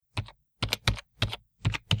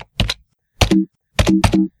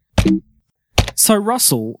So,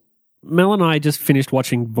 Russell, Mel and I just finished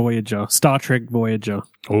watching Voyager, Star Trek Voyager.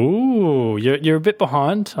 Ooh, you're a bit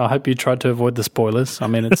behind. I hope you tried to avoid the spoilers. I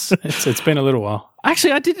mean, it's been a little while.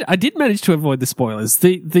 Actually, I did manage to avoid the spoilers.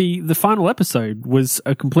 The final episode was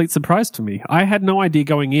a complete surprise to me. I had no idea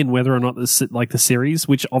going in whether or not the series,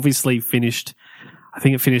 which obviously finished, I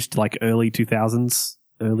think it finished like early 2000s,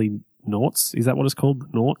 early noughts. Is that what it's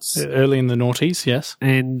called? Noughts? Early in the noughties, yes.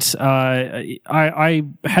 And I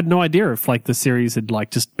had no idea if like the series had like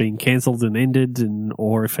just been cancelled and ended,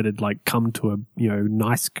 or if it had like come to a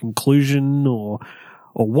nice conclusion or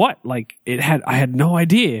what. Like I had no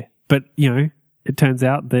idea. But it turns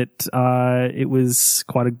out that it was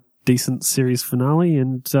quite a decent series finale,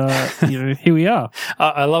 and here we are.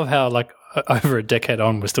 I love how like over a decade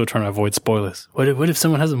on, we're still trying to avoid spoilers. What if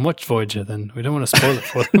someone hasn't watched Voyager? Then we don't want to spoil it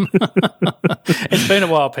for them. It's been a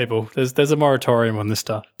while, people. There's a moratorium on this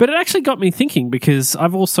stuff. But it actually got me thinking, because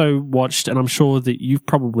I've also watched, and I'm sure that you've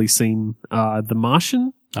probably seen, The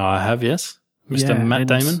Martian. Oh, I have, yes. Mr. Matt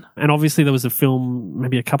Damon. And obviously there was a film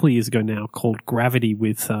maybe a couple of years ago now called Gravity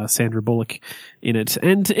with Sandra Bullock in it.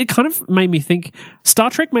 And it kind of made me think, Star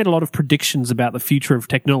Trek made a lot of predictions about the future of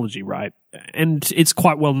technology, right? And it's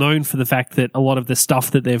quite well known for the fact that a lot of the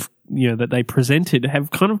stuff that that they presented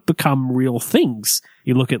have kind of become real things.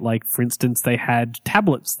 You look at, like, for instance, they had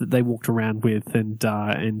tablets that they walked around with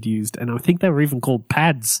and used, and I think they were even called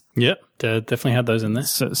pads. Yep, they definitely had those in there.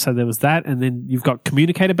 So there was that, and then you've got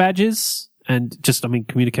communicator badges. And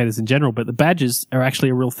communicators in general, but the badges are actually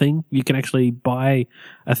a real thing. You can actually buy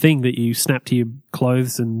a thing that you snap to your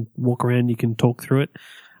clothes and walk around. You can talk through it,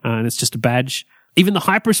 and it's just a badge. Even the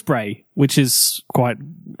hyperspray, which is quite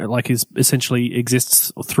is essentially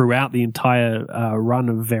exists throughout the entire run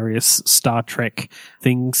of various Star Trek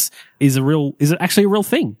things, is actually a real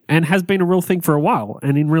thing, and has been a real thing for a while.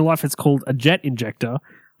 And in real life, it's called a jet injector,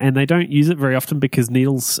 and they don't use it very often because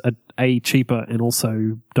needles are cheaper and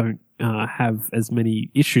also don't have as many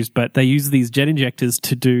issues, but they use these jet injectors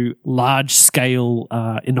to do large scale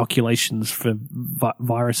inoculations for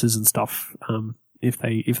viruses and stuff if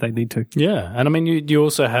they need to. Yeah, and I mean you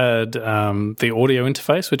also had the audio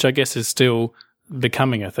interface, which I guess is still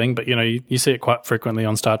becoming a thing, but you see it quite frequently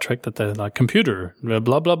on Star Trek that they're like computer blah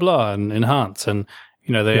blah blah and enhance, and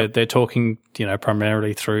they're talking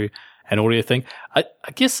primarily through an audio thing. I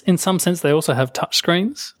guess in some sense they also have touch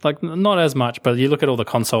screens, like not as much, but you look at all the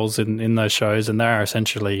consoles in those shows and they are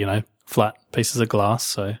essentially, flat pieces of glass.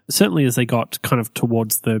 So certainly as they got kind of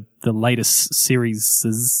towards the latest series,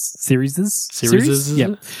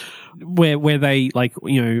 yeah, where they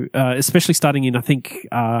especially starting in I think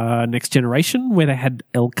Next Generation, where they had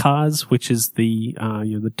LCARS, which is the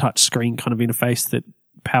touch screen kind of interface that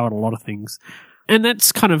powered a lot of things. And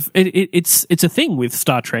that's kind of it's a thing with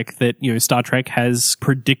Star Trek that Star Trek has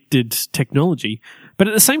predicted technology, but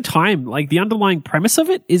at the same time, like the underlying premise of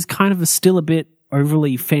it is kind of still a bit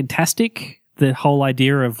overly fantastic. The whole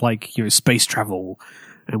idea of space travel,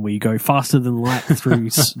 and where you go faster than light through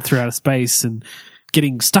outer space, and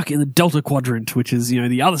getting stuck in the Delta Quadrant, which is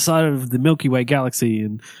the other side of the Milky Way galaxy,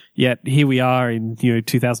 and yet here we are in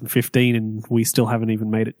 2015, and we still haven't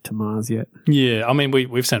even made it to Mars yet. Yeah, I mean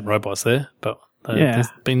we've sent robots there, but there's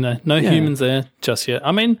been no humans there just yet.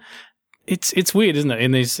 I mean, it's weird, isn't it?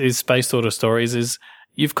 In these space sort of stories, is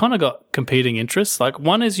you've kind of got competing interests. Like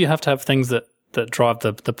one is you have to have things that drive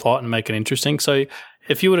the plot and make it interesting. So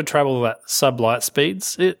if you were to travel at sub-light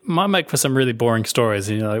speeds, it might make for some really boring stories.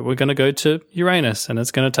 We're going to go to Uranus and it's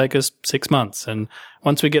going to take us 6 months. And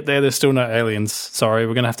once we get there, there's still no aliens. Sorry,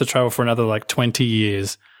 we're going to have to travel for another 20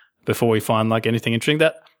 years before we find anything interesting.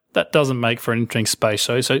 That doesn't make for an interesting space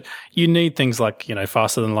show. So you need things like,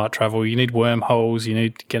 faster than light travel. You need wormholes. You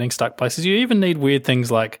need getting stuck places. You even need weird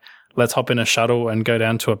things like let's hop in a shuttle and go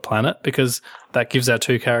down to a planet, because that gives our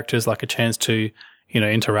two characters a chance to,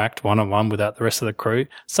 interact one-on-one without the rest of the crew.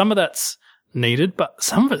 Some of that's needed, but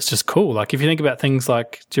some of it's just cool. Like if you think about things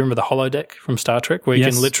like, do you remember the holodeck from Star Trek, where you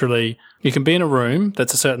can be in a room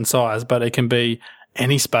that's a certain size, but it can be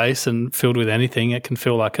any space and filled with anything. It can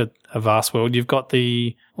feel like a vast world. You've got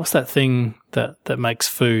what's that thing that makes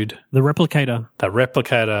food? The replicator. The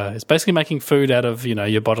replicator is basically making food out of,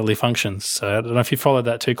 your bodily functions. So I don't know if you followed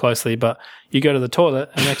that too closely, but you go to the toilet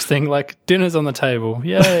and next thing, dinner's on the table.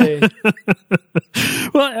 Yay.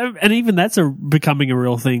 Well, and even that's becoming a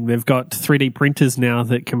real thing. They've got 3D printers now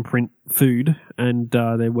that can print food, and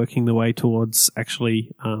they're working their way towards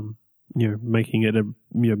actually making it a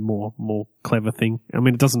more clever thing. I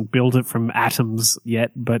mean, it doesn't build it from atoms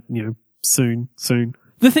yet, but soon.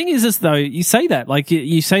 The thing is though, you say that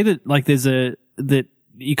you say that there's that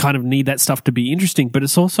you kind of need that stuff to be interesting. But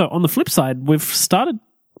it's also, on the flip side, we've started,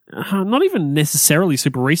 not even necessarily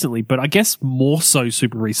super recently, but I guess more so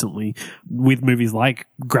super recently with movies like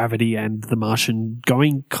Gravity and The Martian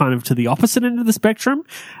going kind of to the opposite end of the spectrum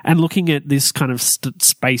and looking at this kind of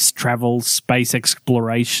space travel, space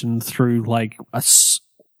exploration through like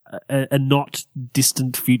a not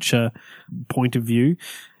distant future point of view.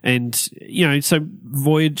 And, so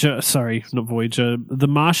The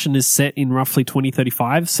Martian is set in roughly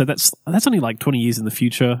 2035. So that's only like 20 years in the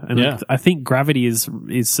future. And I think Gravity is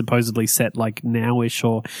supposedly set like nowish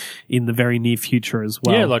or in the very near future as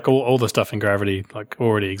well. Yeah, like all the stuff in Gravity like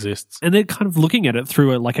already exists. And they're kind of looking at it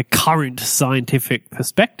through a current scientific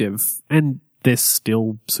perspective, and they're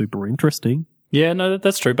still super interesting. Yeah, no,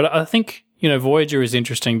 that's true. But I think, Voyager is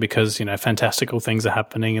interesting because, fantastical things are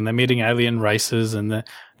happening and they're meeting alien races and they're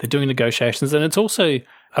doing negotiations. And it's also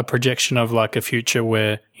a projection of like a future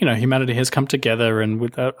where, humanity has come together and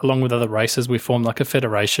along with other races, we form like a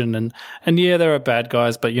federation. And yeah, there are bad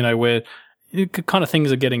guys, but, where kind of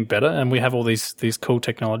things are getting better and we have all these cool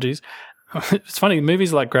technologies. It's funny,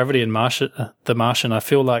 movies like Gravity and The Martian, I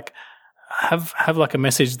feel like have like a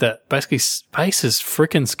message that basically space is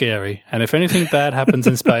freaking scary, and if anything bad happens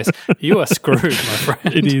in space, you are screwed, my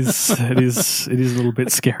friend. It is a little bit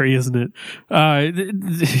scary, isn't it?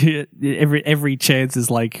 Every chance is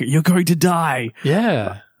like you're going to die.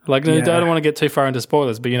 Yeah. Like, I don't want to get too far into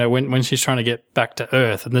spoilers, but when she's trying to get back to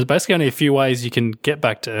Earth, and there's basically only a few ways you can get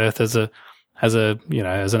back to Earth as an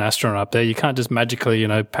astronaut up there. You can't just magically,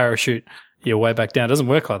 parachute your way back down. It doesn't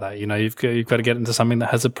work like that. You've got to get into something that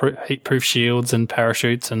has heat-proof shields and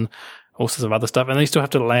parachutes and all sorts of other stuff. And then you still have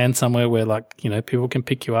to land somewhere where people can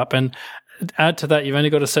pick you up. And add to that, you've only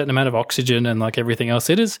got a certain amount of oxygen and like everything else.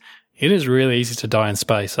 It is really easy to die in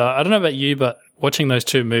space. I don't know about you, but watching those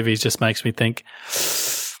two movies just makes me think,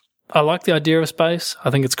 I like the idea of space. I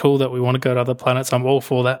think it's cool that we want to go to other planets. I'm all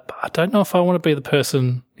for that. But I don't know if I want to be the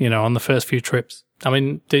person, on the first few trips. I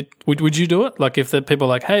mean, would you do it? Like if the people are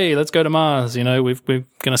like, hey, let's go to Mars, we're going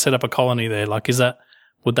to set up a colony there. Like,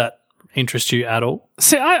 would that interest you at all?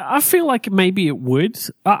 See, I feel like maybe it would.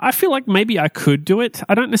 I feel like maybe I could do it.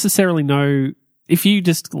 I don't necessarily know if you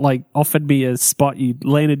just like offered me a spot, you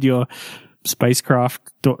landed your spacecraft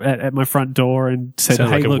at my front door and said,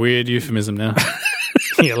 sounds hey, like look. A weird euphemism now.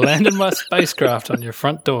 You landed my spacecraft on your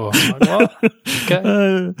front door. I'm like, what?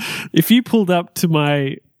 Okay. If you pulled up to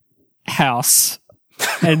my house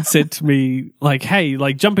and said to me like, hey,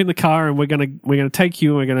 like jump in the car and we're gonna take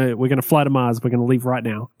you and we're gonna fly to Mars, we're gonna leave right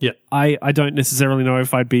now. Yeah. I don't necessarily know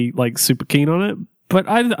if I'd be like super keen on it, but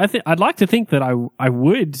I'd like to think that I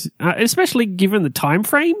would, especially given the time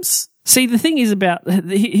frames. See, the thing is about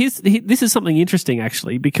this is something interesting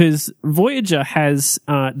actually, because Voyager does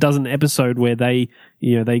an episode where they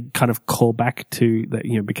kind of call back to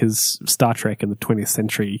that, because Star Trek in the 20th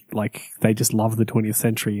century, like they just love the 20th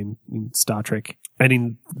century in Star Trek. And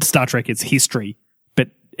in Star Trek, it's history, but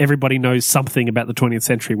everybody knows something about the 20th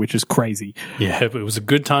century, which is crazy. Yeah, it was a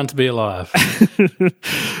good time to be alive.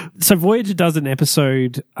 So Voyager has an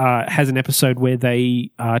episode where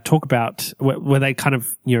they talk about where they kind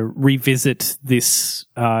of revisit this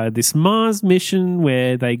Mars mission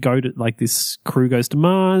where they go to, like, this crew goes to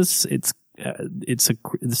Mars. It's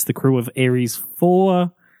the crew of Ares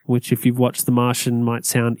 4, which if you've watched The Martian might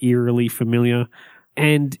sound eerily familiar.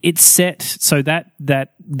 And it's set so that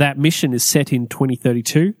mission is set in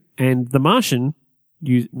 2032, and The Martian,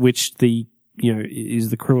 which is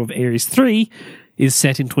the crew of Ares 3, is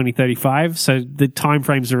set in 2035. So the time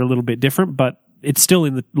frames are a little bit different, but it's still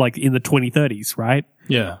in the 2030s, right?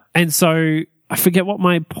 Yeah. And so I forget what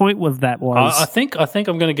my point with that was. I think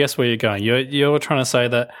I'm going to guess where you're going. You're trying to say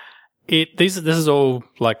that this is all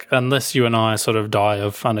like, unless you and I sort of die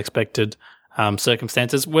of unexpected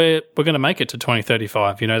circumstances, we're going to make it to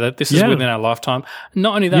 2035. That this is within our lifetime.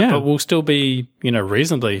 Not only that, but we'll still be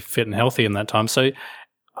reasonably fit and healthy in that time. So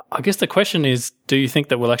I guess the question is, do you think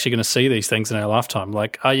that we're actually going to see these things in our lifetime?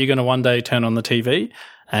 Like, are you going to one day turn on the TV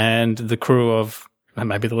and the crew of,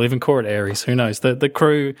 maybe they'll even call it Ares, who knows, the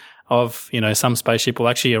crew of some spaceship will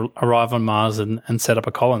actually arrive on Mars and set up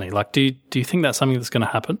a colony? Like, do you think that's something that's going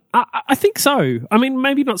to happen? I think so. I mean,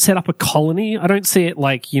 maybe not set up a colony. I don't see it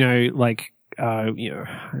like landing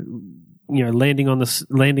on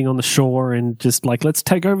the shore and just like, let's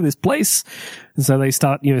take over this place. And so they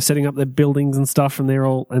start, setting up their buildings and stuff, and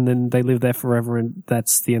then they live there forever, and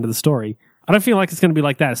that's the end of the story. I don't feel like it's going to be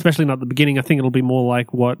like that, especially not at the beginning. I think it'll be more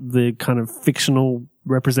like what the kind of fictional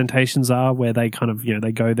representations are, where they kind of,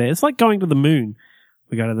 they go there. It's like going to the moon.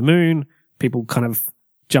 We go to the moon, people kind of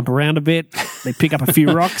jump around a bit. They pick up a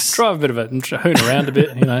few rocks. Drive a bit of it and hoon around a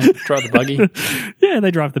bit, drive the buggy. Yeah, they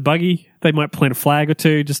drive the buggy. They might plant a flag or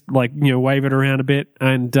two, just wave it around a bit,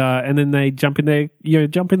 and then they jump in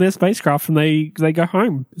their spacecraft and they go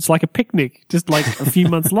home. It's like a picnic, just like a few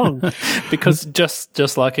months long. Because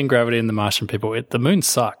just like in Gravity and the Martian people, the moon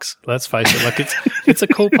sucks. Let's face it. Like it's a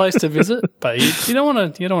cool place to visit, but you don't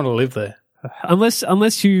want to live there.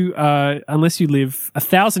 Unless you live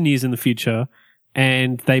 1,000 years in the future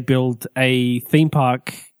and they build a theme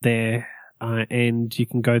park there, and you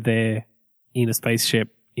can go there in a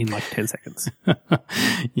spaceship in like 10 seconds.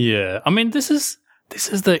 Yeah. I mean, this is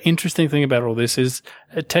the interesting thing about all this is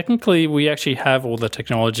technically we actually have all the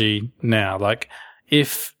technology now. Like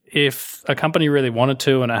if a company really wanted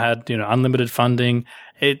to and it had, unlimited funding,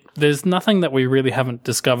 there's nothing that we really haven't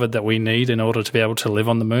discovered that we need in order to be able to live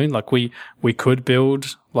on the moon. Like we could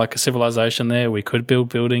build like a civilization there. We could build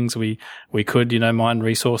buildings. We could, mine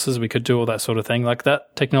resources. We could do all that sort of thing. Like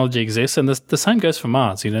that technology exists. And the same goes for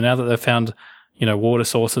Mars. Now that they've found, water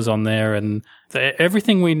sources on there and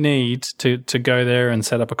everything we need to go there and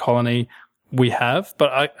set up a colony, we have.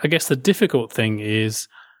 But I guess the difficult thing is,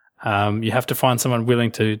 you have to find someone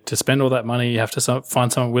willing to spend all that money. You have to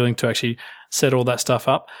find someone willing to actually set all that stuff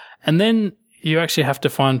up. And then you actually have to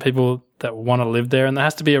find people that want to live there. And there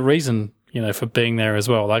has to be a reason, for being there as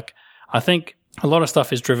well. Like, I think a lot of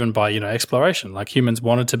stuff is driven by, exploration. Like humans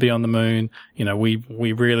wanted to be on the moon.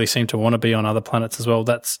 We really seem to want to be on other planets as well.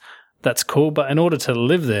 That's cool. But in order to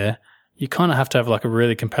live there, you kind of have to have like a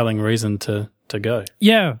really compelling reason to go.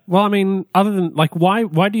 Yeah. Well, I mean, other than like,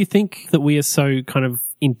 why do you think that we are so kind of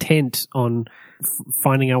intent on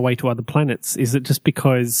finding our way to other planets? Is it just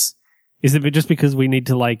because we need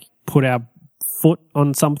to like put our foot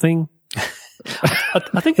on something?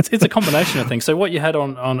 I think it's a combination of things. So what you had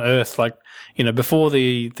on Earth, like, before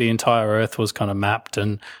the entire Earth was kind of mapped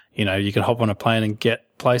and, you could hop on a plane and get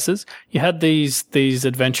places, you had these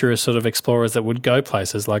adventurous sort of explorers that would go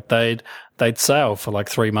places. Like they'd sail for like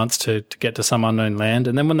 3 months to get to some unknown land.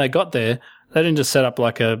 And then when they got there, they didn't just set up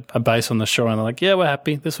like a base on the shore and they're like, yeah, we're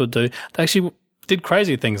happy, this would do. They actually did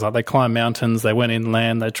crazy things. Like they climbed mountains, they went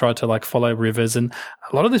inland, they tried to like follow rivers, and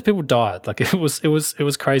a lot of these people died. Like it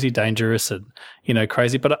was crazy dangerous and,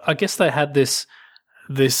 crazy. But I guess they had this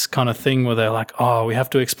kind of thing where they're like, oh, we have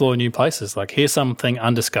to explore new places. Like here's something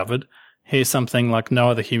undiscovered. Here's something like no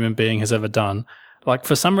other human being has ever done. Like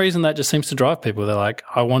for some reason that just seems to drive people. They're like,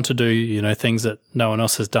 I want to do, things that no one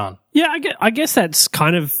else has done. Yeah, I guess that's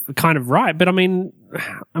kind of right. But I mean,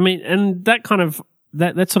 and that kind of,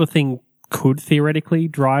 that sort of thing could theoretically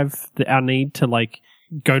drive our need to like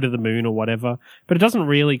go to the moon or whatever. But it doesn't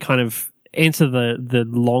really kind of answer the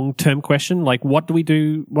long-term question. Like what do we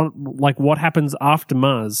do? What happens after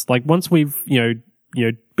Mars? Like once we've,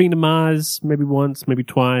 been to Mars maybe once, maybe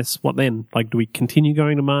twice, what then? Like, do we continue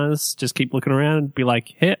going to Mars? Just keep looking around and be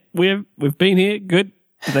like, hey, we've been here, good.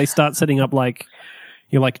 Do they start setting up like,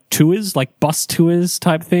 like tours, like bus tours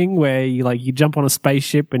type thing where you jump on a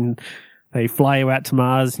spaceship and they fly you out to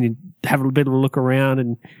Mars and you have a bit of a look around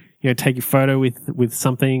and, take your photo with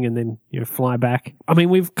something and then, fly back. I mean,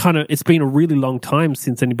 it's been a really long time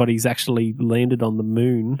since anybody's actually landed on the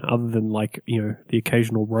moon other than like, the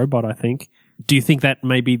occasional robot, I think. Do you think that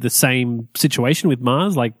may be the same situation with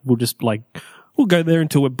Mars? Like, we'll go there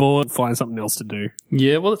until we're bored, find something else to do.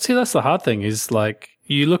 Yeah, well, see, that's the hard thing is like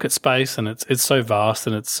you look at space and it's so vast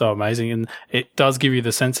and it's so amazing and it does give you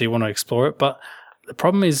the sense that you want to explore it. But the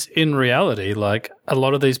problem is in reality, like a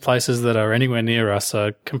lot of these places that are anywhere near us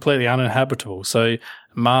are completely uninhabitable. So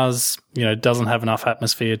Mars, doesn't have enough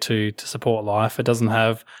atmosphere to support life. It doesn't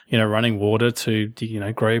have, running water to,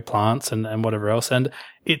 grow plants and whatever else. And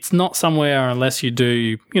it's not somewhere unless you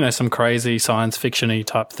do, some crazy science fiction-y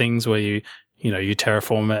type things where you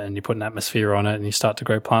terraform it and you put an atmosphere on it and you start to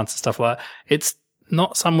grow plants and stuff like that. It's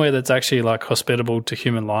not somewhere that's actually like hospitable to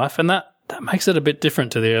human life. And that makes it a bit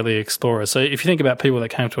different to the early explorers. So if you think about people that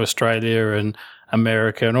came to Australia and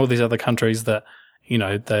America and all these other countries that,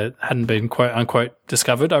 they hadn't been quote unquote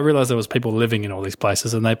discovered, I realized there was people living in all these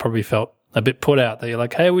places and they probably felt a bit put out. They're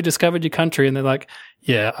like, hey, we discovered your country. And they're like,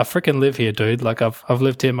 yeah, I freaking live here, dude. Like I've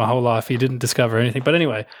lived here my whole life. You didn't discover anything. But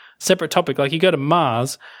anyway, separate topic. Like you go to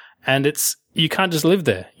Mars and you can't just live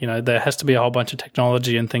there. There has to be a whole bunch of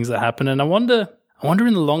technology and things that happen. And I wonder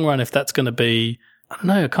in the long run if that's going to be, I don't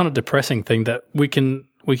know, a kind of depressing thing that we can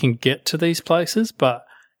get to these places, but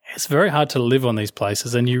it's very hard to live on these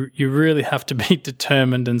places. And you really have to be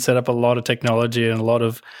determined and set up a lot of technology and a lot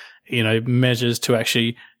of, measures to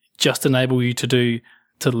actually just enable you to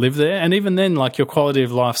live there. And even then, like your quality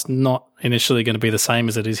of life's not initially going to be the same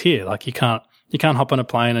as it is here. Like you can't You can't hop on a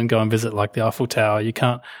plane and go and visit like the Eiffel Tower. You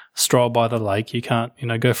can't stroll by the lake. You can't,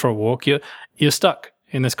 go for a walk. You're stuck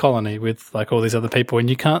in this colony with like all these other people, and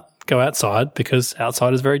you can't go outside because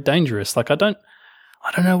outside is very dangerous. Like I don't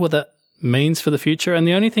know what that means for the future. And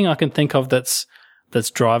the only thing I can think of that's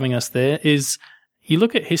driving us there is you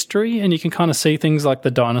look at history and you can kind of see things like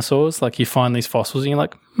the dinosaurs. Like you find these fossils and you're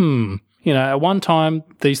like, at one time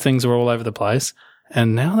these things were all over the place,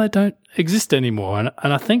 and now they don't exist anymore.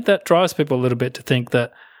 And I think that drives people a little bit to think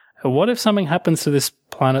that what if something happens to this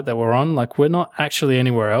planet that we're on? Like we're not actually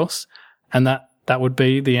anywhere else, and that would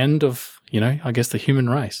be the end of, I guess the human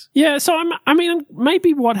race. Yeah. So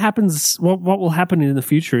maybe what will happen in the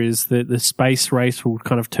future is that the space race will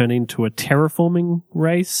kind of turn into a terraforming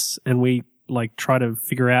race, and we like try to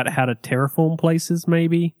figure out how to terraform places.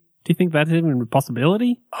 Maybe. Do you think that's even a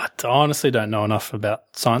possibility? I honestly don't know enough about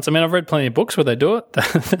science. I mean, I've read plenty of books where they do it.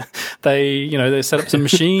 They set up some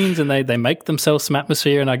machines and they make themselves some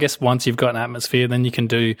atmosphere. And I guess once you've got an atmosphere, then you can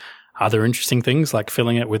do other interesting things like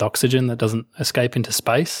filling it with oxygen that doesn't escape into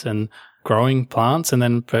space and growing plants. And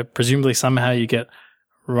then presumably somehow you get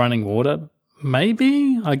running water.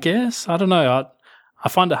 Maybe, I guess. I don't know. I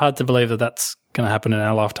find it hard to believe that that's going to happen in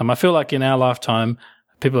our lifetime. I feel like in our lifetime,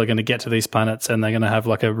 people are going to get to these planets and they're going to have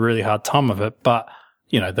like a really hard time of it, but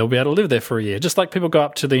they'll be able to live there for a year. Just like people go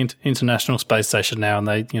up to the International Space Station now and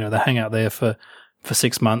they hang out there for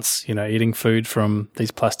 6 months, eating food from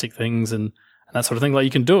these plastic things and that sort of thing. Like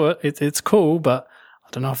you can do it. It's cool, but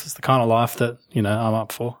I don't know if it's the kind of life that, I'm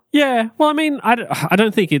up for. Yeah. Well, I mean, I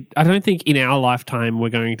don't think in our lifetime we're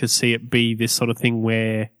going to see it be this sort of thing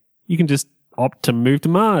where you can just opt to move to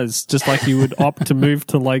Mars, just like you would opt to move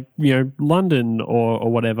to like, London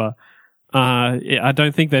or whatever. I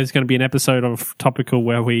don't think there's going to be an episode of Topical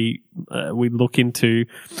where we look into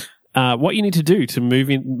what you need to do to move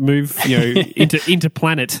into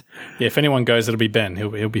planet. Yeah, if anyone goes, it'll be Ben.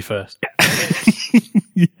 He'll be first.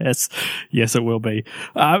 Yes, it will be.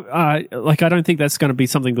 I don't think that's going to be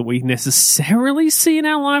something that we necessarily see in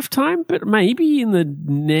our lifetime, but maybe in the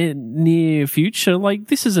near future. Like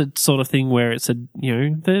this is a sort of thing where it's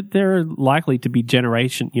there are likely to be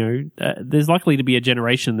there's likely to be a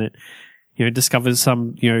generation that discovers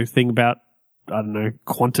some thing about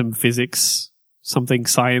quantum physics, something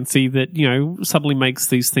sciencey that suddenly makes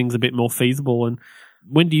these things a bit more feasible. And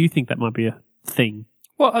when do you think that might be a thing?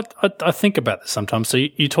 Well, I think about this sometimes. So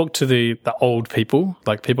you talk to the old people,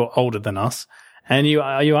 like people older than us, and you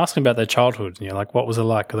ask them about their childhood, and you're like, what was it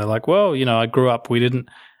like? And they're like, well, I grew up, we didn't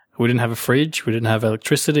have a fridge, we didn't have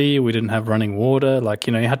electricity, we didn't have running water. Like,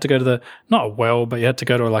 you had to go to not a well, but you had to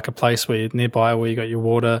go to like a place nearby where you got your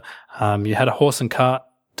water. You had a horse and cart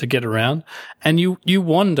to get around. And you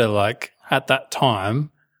wonder, like, at that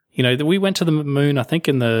time, we went to the moon, I think,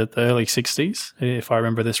 in the early 60s, if I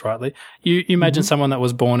remember this rightly. You imagine someone that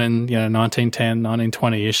was born in, 1910,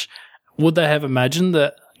 1920-ish. Would they have imagined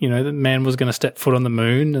that, that man was going to step foot on the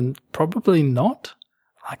moon? And probably not.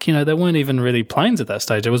 Like, there weren't even really planes at that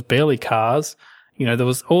stage. There was barely cars. There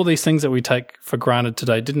was all these things that we take for granted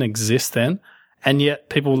today didn't exist then. And yet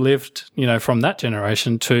people lived, from that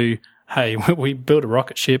generation to, hey, we built a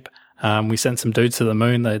rocket ship. We sent some dudes to the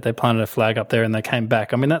moon. They planted a flag up there and they came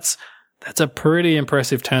back. I mean, that's a pretty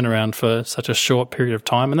impressive turnaround for such a short period of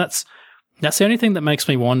time. And that's the only thing that makes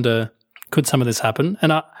me wonder, could some of this happen?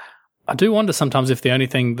 And I do wonder sometimes if the only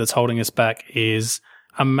thing that's holding us back is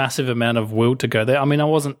a massive amount of will to go there. I mean, I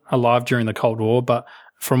wasn't alive during the Cold War, but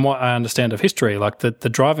from what I understand of history, like the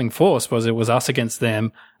driving force was it was us against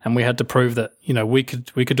them, and we had to prove that, we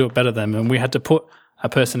could do it better than them, and we had to put a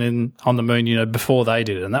person on the moon, before they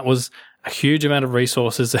did it. And that was a huge amount of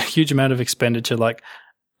resources, a huge amount of expenditure, like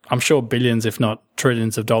I'm sure billions, if not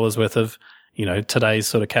trillions of dollars worth of, today's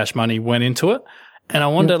sort of cash money went into it. And I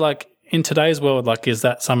wonder, like, in today's world, like, is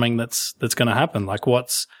that something that's going to happen? Like,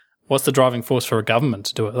 what's the driving force for a government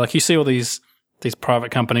to do it? Like, you see all these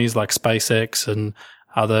private companies like SpaceX and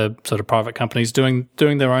other sort of private companies doing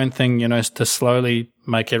their own thing, to slowly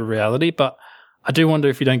make it a reality. But I do wonder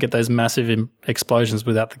if you don't get those massive explosions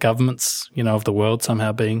without the governments, of the world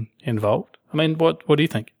somehow being involved. I mean, what do you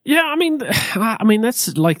think? Yeah, I mean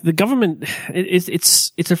that's like the government.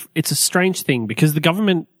 It's a strange thing because the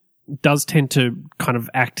government does tend to kind of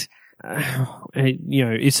act.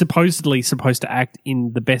 Is supposedly supposed to act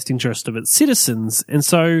in the best interest of its citizens, and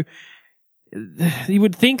so you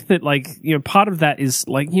would think that, like, part of that is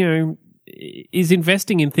is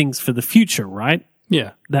investing in things for the future, right?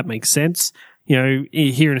 Yeah, that makes sense.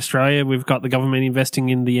 here in Australia, we've got the government investing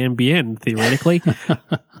in the NBN, theoretically.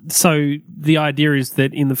 So the idea is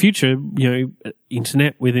that in the future,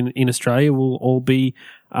 internet in Australia will all be,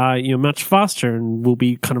 much faster and will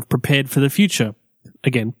be kind of prepared for the future.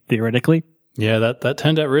 Again, theoretically. Yeah, that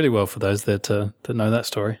turned out really well for those that know that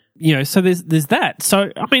story. So there's that.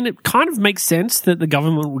 So, I mean, it kind of makes sense that the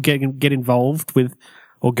government would get involved with,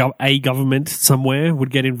 or a government somewhere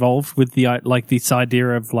would get involved with this idea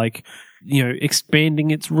of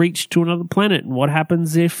expanding its reach to another planet. And what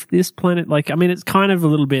happens if this planet, it's kind of a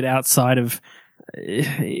little bit outside of, the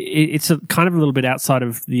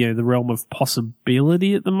realm of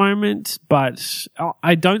possibility at the moment, but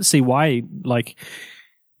I don't see why,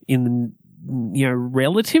 in the,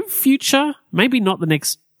 relative future, maybe not the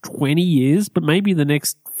next 20 years, but maybe the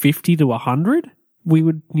next 50 to 100, we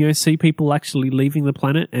would, see people actually leaving the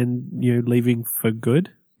planet and, leaving for good.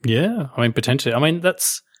 Yeah. I mean, potentially. I mean, I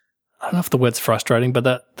don't know if the word's frustrating, but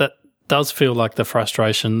that does feel like the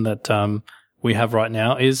frustration that, we have right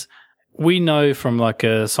now is we know from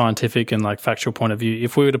a scientific and factual point of view,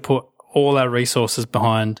 if we were to put all our resources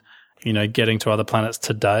behind, getting to other planets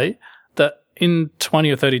today, that in 20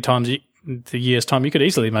 or 30 years' time, you could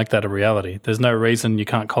easily make that a reality. There's no reason you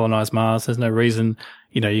can't colonize Mars. There's no reason,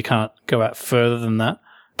 you can't go out further than that.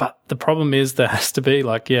 But the problem is there has to be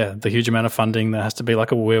the huge amount of funding. There has to be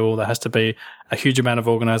a will. There has to be a huge amount of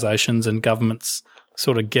organizations and governments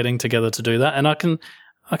sort of getting together to do that. And I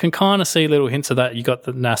can kind of see little hints of that. You've got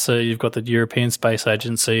the NASA, you've got the European Space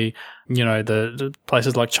Agency, the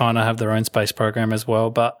places like China have their own space program as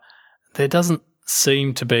well. But there doesn't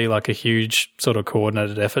seem to be a huge sort of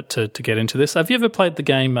coordinated effort to get into this. Have you ever played the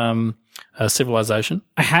game Civilization?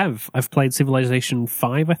 I have. I've played Civilization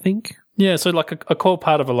 5, I think. Yeah, so a core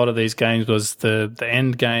part of a lot of these games was the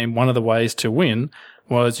end game. One of the ways to win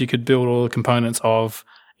was you could build all the components of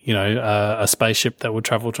a spaceship that would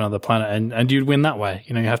travel to another planet and you'd win that way.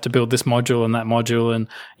 You have to build this module and that module and,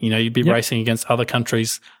 you'd be racing against other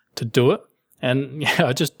countries to do it. And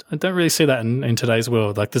yeah, I don't really see that in today's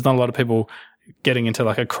world. There's not a lot of people getting into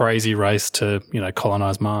a crazy race to,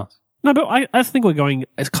 colonize Mars. No, but I think we're going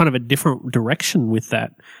as kind of a different direction with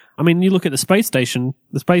that. I mean, you look at the space station.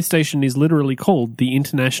 The space station is literally called the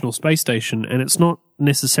International Space Station, and it's not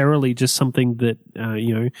necessarily just something that,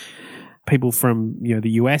 people from,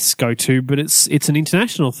 the US go to, but it's an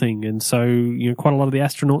international thing. And so, quite a lot of the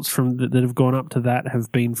astronauts that have gone up to that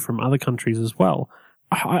have been from other countries as well.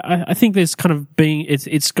 I think there's kind of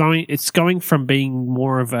it's going from being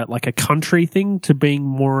more of a country thing to being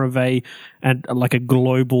more of a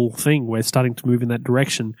global thing. We're starting to move in that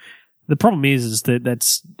direction. The problem is that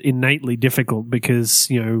that's innately difficult because,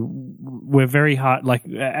 we're very hard,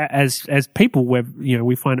 as people,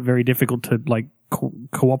 we find it very difficult to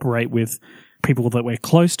cooperate with people that we're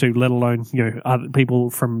close to, let alone, other people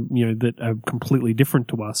from, that are completely different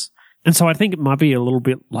to us. And so I think it might be a little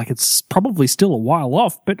bit it's probably still a while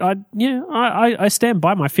off, but I stand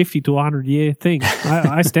by my 50 to 100 year thing.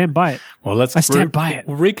 I stand by it. Well, I stand by it.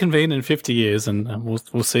 We'll reconvene in 50 years and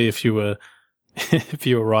we'll see if you were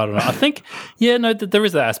right or not. I think, there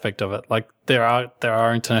is that aspect of it. There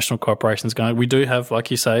are international corporations going. We do have, like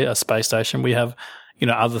you say, a space station. We have,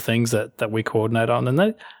 other things that we coordinate on, and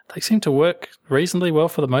they seem to work reasonably well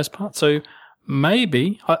for the most part. So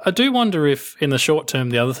maybe, I do wonder if in the short term,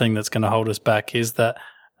 the other thing that's going to hold us back is that,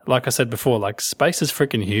 like I said before, space is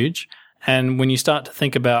freaking huge. And when you start to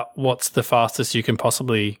think about what's the fastest you can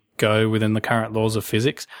possibly go within the current laws of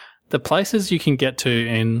physics, the places you can get to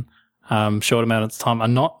in short amount of time are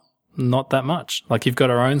not that much. You've got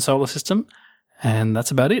our own solar system and that's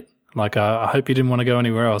about it. I hope you didn't want to go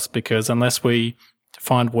anywhere else, because unless we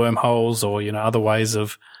find wormholes or, other ways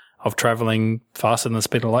of traveling faster than the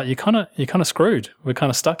speed of light, you're kind of screwed. We're kind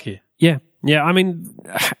of stuck here. Yeah. Yeah. I mean,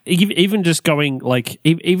 even just going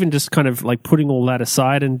even just kind of putting all that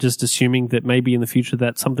aside and just assuming that maybe in the future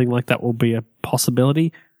that something like that will be a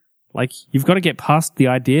possibility. You've got to get past the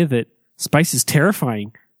idea that space is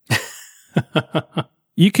terrifying.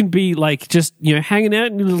 You can be just, hanging out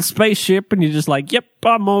in your little spaceship and you're just yep,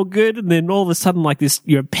 I'm all good. And then all of a sudden this,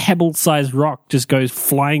 pebble-sized rock just goes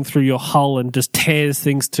flying through your hull and just tears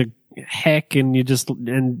things to heck. And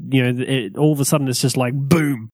all of a sudden it's just boom.